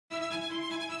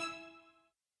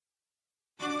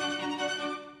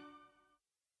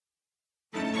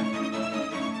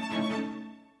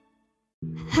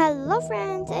Hello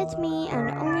friends, it's me and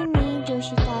only me,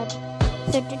 Joshita.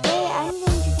 So today I'm